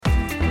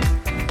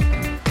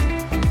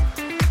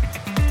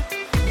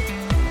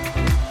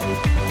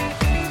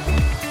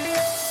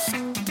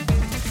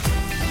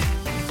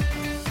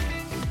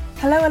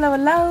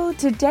Hello.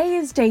 Today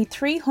is day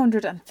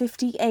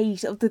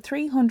 358 of the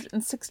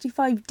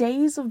 365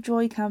 Days of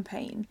Joy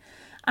campaign.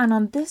 And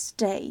on this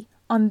day,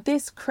 on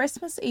this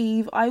Christmas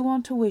Eve, I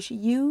want to wish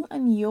you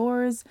and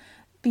yours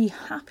the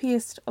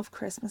happiest of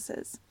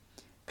Christmases.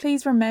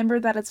 Please remember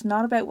that it's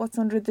not about what's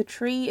under the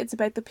tree, it's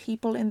about the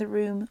people in the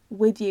room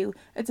with you.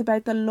 It's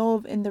about the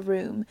love in the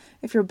room.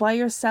 If you're by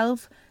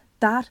yourself,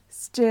 that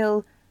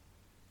still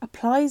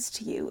applies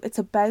to you. It's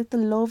about the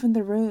love in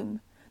the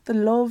room. The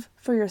love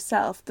for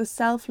yourself, the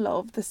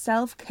self-love, the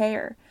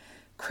self-care.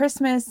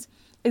 Christmas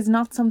is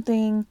not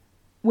something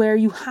where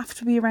you have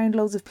to be around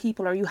loads of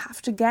people, or you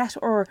have to get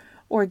or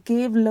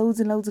give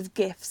loads and loads of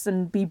gifts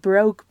and be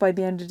broke by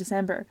the end of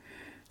December.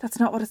 That's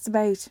not what it's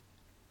about.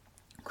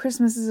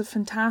 Christmas is a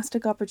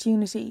fantastic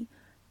opportunity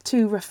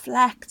to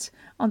reflect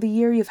on the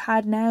year you've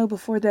had now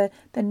before the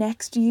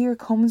next year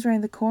comes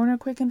around the corner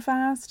quick and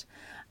fast.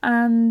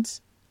 And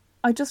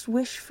I just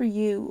wish for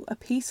you a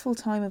peaceful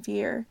time of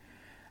year,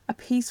 a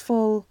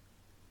peaceful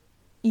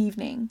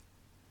evening,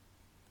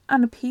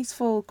 and a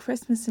peaceful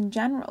Christmas in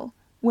general,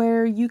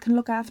 where you can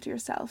look after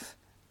yourself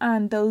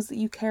and those that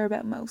you care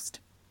about most.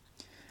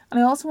 And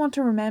I also want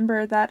to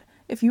remember that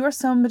if you're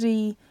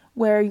somebody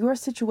where your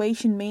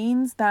situation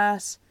means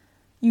that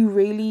you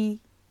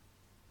really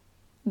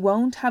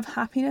won't have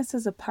happiness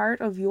as a part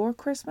of your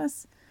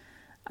Christmas,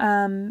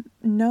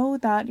 know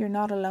that you're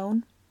not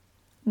alone.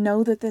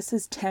 Know that this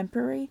is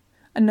temporary,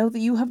 and know that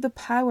you have the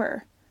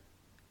power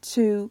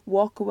to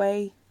walk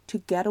away, to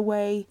get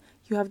away.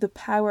 You have the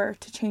power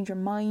to change your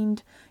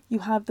mind. You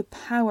have the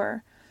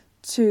power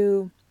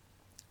to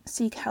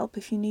seek help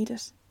if you need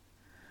it.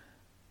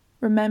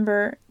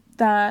 Remember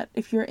that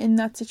if you're in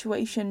that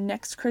situation,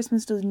 next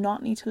Christmas does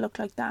not need to look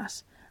like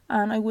that.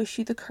 And I wish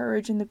you the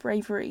courage and the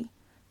bravery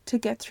to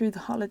get through the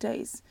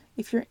holidays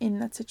if you're in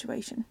that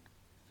situation.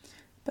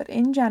 But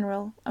in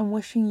general, I'm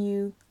wishing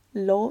you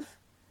love,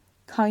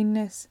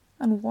 kindness,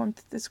 and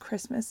warmth this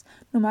Christmas,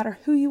 no matter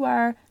who you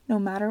are, no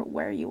matter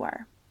where you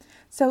are.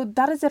 So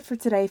that is it for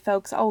today,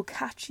 folks. I'll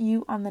catch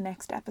you on the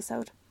next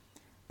episode.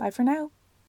 Bye for now.